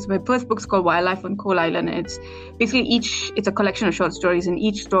book, because my first book is called Wildlife on Coal Island, and it's basically it's a collection of short stories, and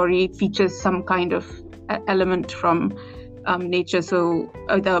each story features some kind of element from nature, so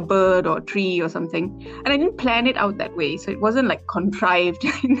either a bird or a tree or something. And I didn't plan it out that way, so it wasn't like contrived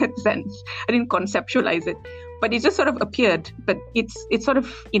in that sense. I didn't conceptualize it, but it just sort of appeared. But it's sort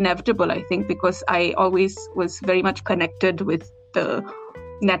of inevitable, I think, because I always was very much connected with the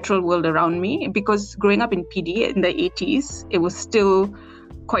natural world around me. Because growing up in PD in the 80s, it was still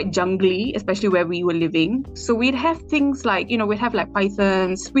quite jungly, especially where we were living. So we'd have things like, we'd have like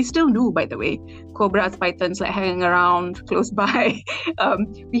pythons. We still do, by the way, cobras, pythons, like hanging around close by.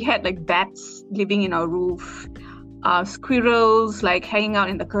 We had like bats living in our roof, squirrels like hanging out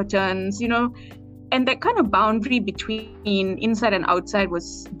in the curtains, and that kind of boundary between inside and outside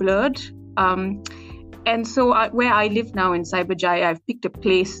was blurred. And so where I live now in Cyberjaya, I've picked a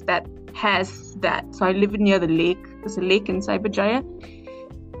place that has that. So I live near the lake. There's a lake in Cyberjaya.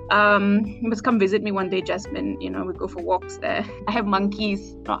 You must come visit me one day, Jasmine. We go for walks there. I have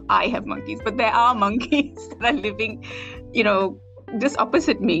monkeys. Not I have monkeys, but there are monkeys that are living, just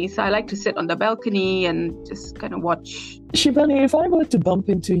opposite me. So I like to sit on the balcony and just kind of watch. Shivani, if I were to bump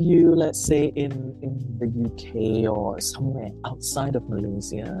into you, let's say in the UK or somewhere outside of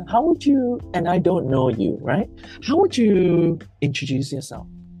Malaysia, how would you, and I don't know you, right? How would you introduce yourself?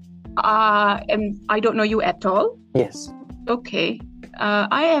 And I don't know you at all? Yes. Okay.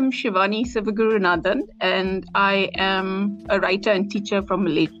 I am Shivani Sivagurunathan, and I am a writer and teacher from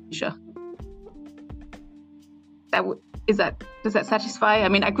Malaysia. Does that satisfy? I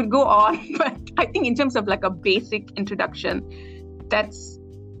mean, I could go on, but I think in terms of like a basic introduction, that's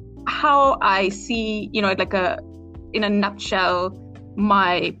how I see, in a nutshell,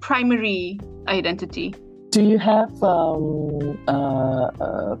 my primary identity. Do you have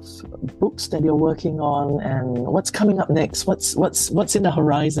books that you're working on, and what's coming up next? What's in the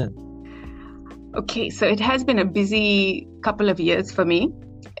horizon? Okay, so it has been a busy couple of years for me,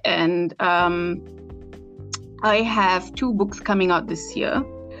 and I have 2 books coming out this year.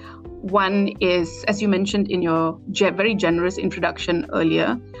 One is, as you mentioned in your very generous introduction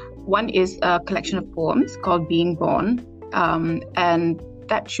earlier, one is a collection of poems called Being Born, and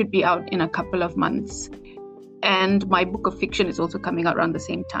that should be out in a couple of months. And my book of fiction is also coming out around the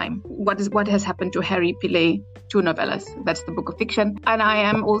same time. What Has Happened to Harry Pillay, 2 novellas. That's the book of fiction. And I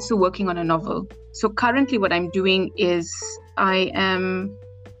am also working on a novel. So currently what I'm doing is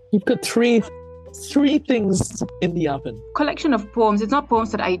You've got three things in the oven. Collection of poems. It's not poems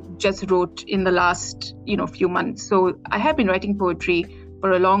that I just wrote in the last, few months. So I have been writing poetry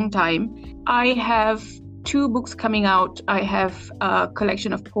for a long time. I have 2 books coming out. I have a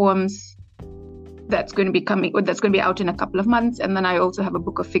collection of poems that's going to be out in a couple of months. And then I also have a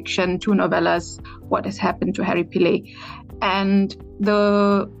book of fiction, 2 novellas, What Has Happened to Harry Pillay. And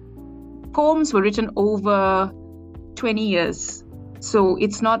the poems were written over 20 years. So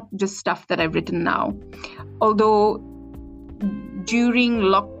it's not just stuff that I've written now. Although during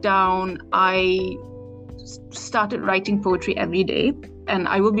lockdown, I started writing poetry every day. And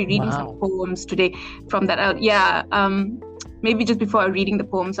I will be reading some poems today from that. Maybe just before reading the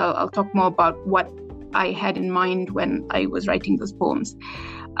poems, I'll talk more about what I had in mind when I was writing those poems.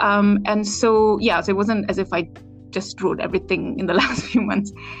 So it wasn't as if I just wrote everything in the last few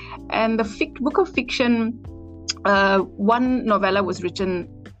months. And the book of fiction, one novella was written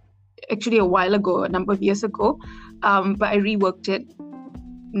actually a while ago, a number of years ago, but I reworked it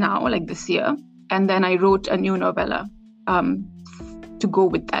now, like this year. And then I wrote a new novella to go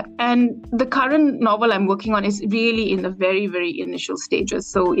with that. And the current novel I'm working on is really in the very, very initial stages.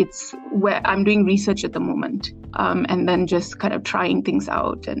 So it's where I'm doing research at the moment, and then just kind of trying things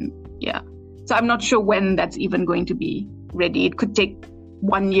out. And so I'm not sure when that's even going to be ready. It could take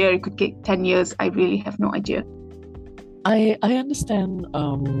 1 year, it could take 10 years. I really have no idea. I understand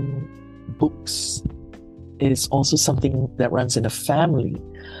books is also something that runs in a family.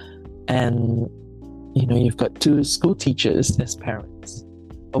 And you've got 2 school teachers as parents.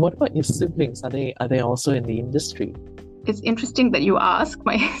 But what about your siblings? Are they also in the industry? It's interesting that you ask.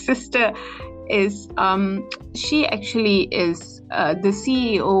 My sister is, she actually is the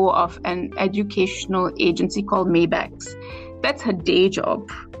CEO of an educational agency called Maybachs. That's her day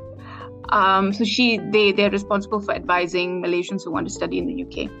job. So they're responsible for advising Malaysians who want to study in the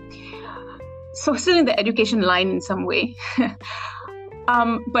UK. So still in the education line in some way.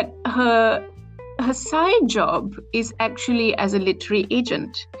 But her side job is actually as a literary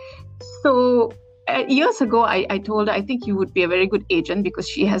agent. So years ago, I told her, I think you would be a very good agent because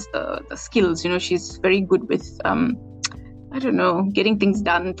she has the skills. She's very good with, getting things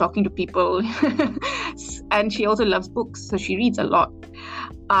done, talking to people. And she also loves books, so she reads a lot.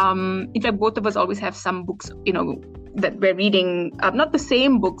 In fact, both of us always have some books, that we're reading, not the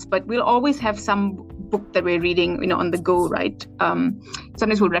same books, but we'll always have some book that we're reading, on the go, right?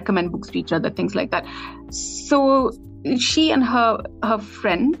 Sometimes we'll recommend books to each other, things like that. So she and her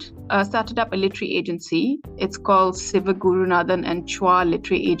friend started up a literary agency. It's called Sivagurunathan and Chua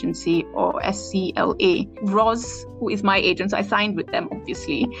Literary Agency, or SCLA. Roz, who is my agent, so I signed with them,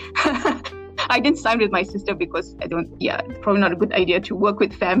 obviously. I didn't sign with my sister because probably not a good idea to work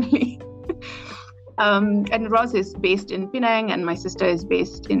with family. And Roz is based in Penang and my sister is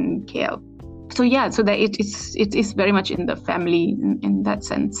based in KL. So that it is very much in the family in that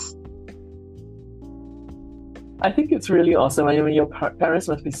sense. I think it's really awesome. I mean, your parents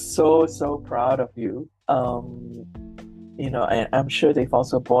must be so proud of you. I'm sure they've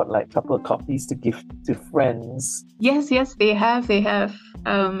also bought like a couple of copies to give to friends. Yes, they have. They are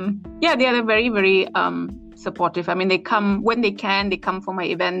very, very supportive. I mean, they come when they can. They come for my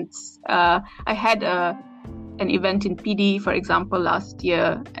events. I had an event in PD, for example, last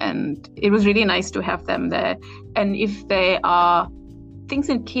year, and it was really nice to have them there. And if there are things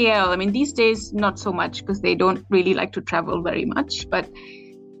in KL, I mean, these days, not so much because they don't really like to travel very much. But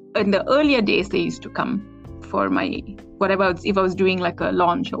in the earlier days, they used to come for my whatever. If I was doing like a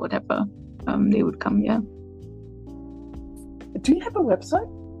launch or whatever, they would come. Yeah. Do you have a website?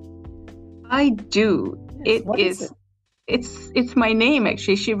 I do. Yes. What is it? It's my name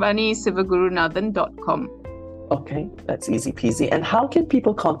actually, ShivaniSivagurunathan.com. Okay, that's easy peasy. And how can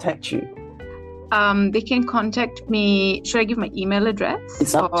people contact you? They can contact me. Should I give my email address?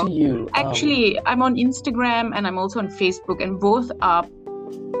 It's up to you. Actually, I'm on Instagram and I'm also on Facebook, and both are.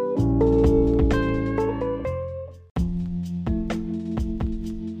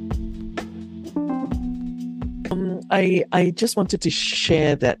 I just wanted to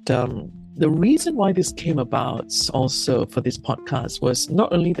share that the reason why this came about also for this podcast was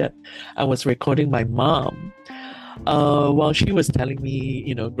not only that I was recording my mom while she was telling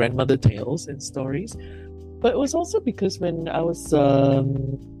me, grandmother tales and stories, but it was also because when I was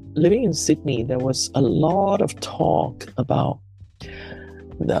living in Sydney, there was a lot of talk about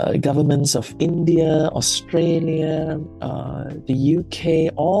the governments of India, Australia, the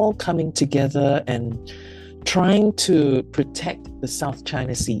UK, all coming together and trying to protect the South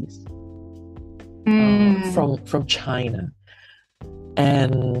China Seas from China.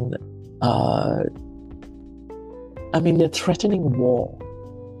 And they're threatening war.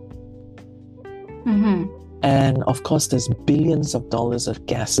 Mm-hmm. And of course, there's billions of dollars of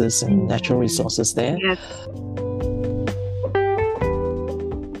gases and natural resources there. Yes.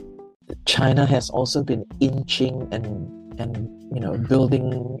 China has also been inching and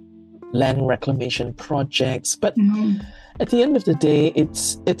building land reclamation projects, but at the end of the day,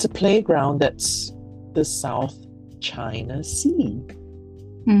 it's a playground that's the South China Sea,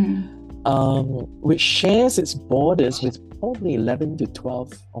 which shares its borders with probably 11 to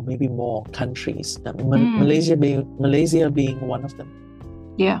 12 or maybe more countries. Malaysia being one of them.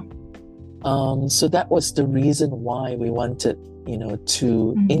 Yeah. So that was the reason why we wanted,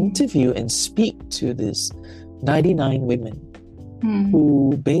 to interview and speak to these 99 women.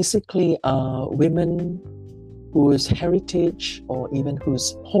 Who basically are women whose heritage or even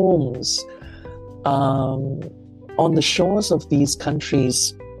whose homes on the shores of these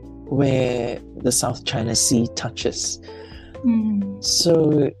countries where the South China Sea touches.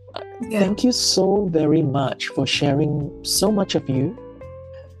 So thank you so very much for sharing so much of you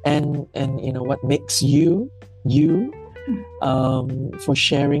and what makes you, for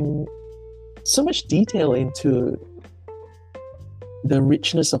sharing so much detail into the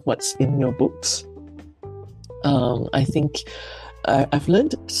richness of what's in your books. I think I've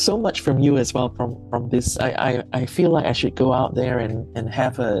learned so much from you as well from this. I feel like I should go out there and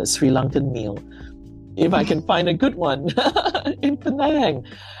have a Sri Lankan meal if I can find a good one in Penang.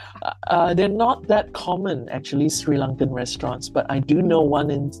 They're not that common, actually, Sri Lankan restaurants, but I do know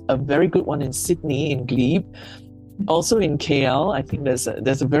a very good one in Sydney, in Glebe. Also in KL, I think there's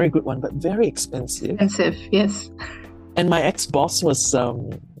a very good one, but very expensive. Expensive, yes. And my ex-boss was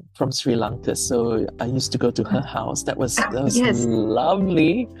from Sri Lanka, so I used to go to her house. That was yes.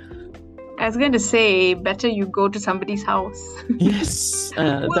 Lovely. I was going to say, better you go to somebody's house. Yes,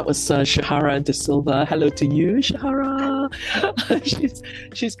 that was Shahara De Silva. Hello to you, Shahara.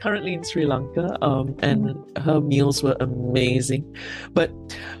 she's currently in Sri Lanka, and her meals were amazing. But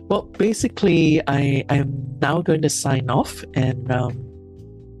basically, I am now going to sign off, and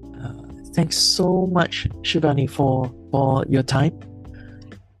thanks so much, Shivani, for your time.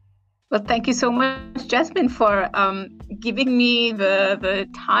 Well, thank you so much, Jasmine, for giving me the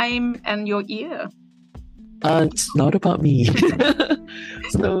time and your ear. It's not about me.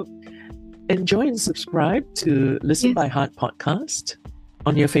 So enjoy and subscribe to Listen by Heart podcast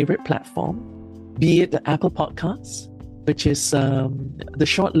on your favorite platform. be it the Apple Podcasts, which is the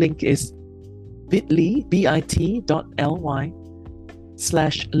short link is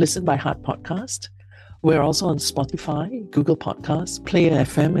bit.ly/Listen by Heart Podcast. We're also on Spotify, Google Podcasts, Player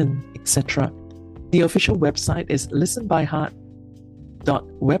FM, and etc. The official website is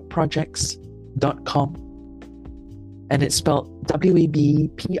listenbyheart.webprojects.com, and it's spelled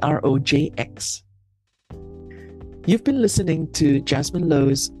WEBPROJX. You've been listening to Jasmine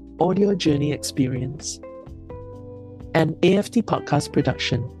Low's audio journey experience, an AFT podcast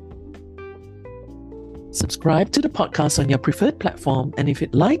production. Subscribe to the podcast on your preferred platform, and if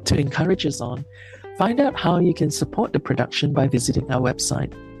you'd like to encourage us on, find out how you can support the production by visiting our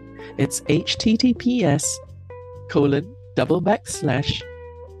website. It's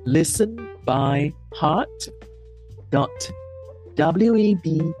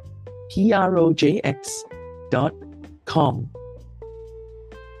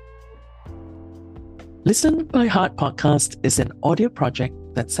Listen by Heart Podcast is an audio project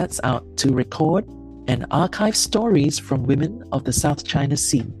that sets out to record and archive stories from women of the South China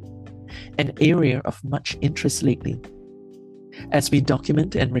Sea, an area of much interest lately. As we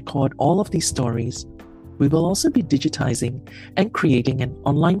document and record all of these stories, we will also be digitizing and creating an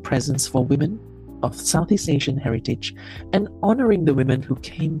online presence for women of Southeast Asian heritage and honoring the women who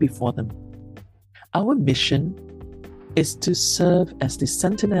came before them. Our mission is to serve as the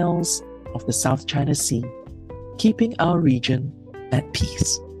sentinels of the South China Sea, keeping our region at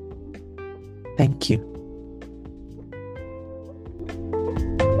peace. Thank you.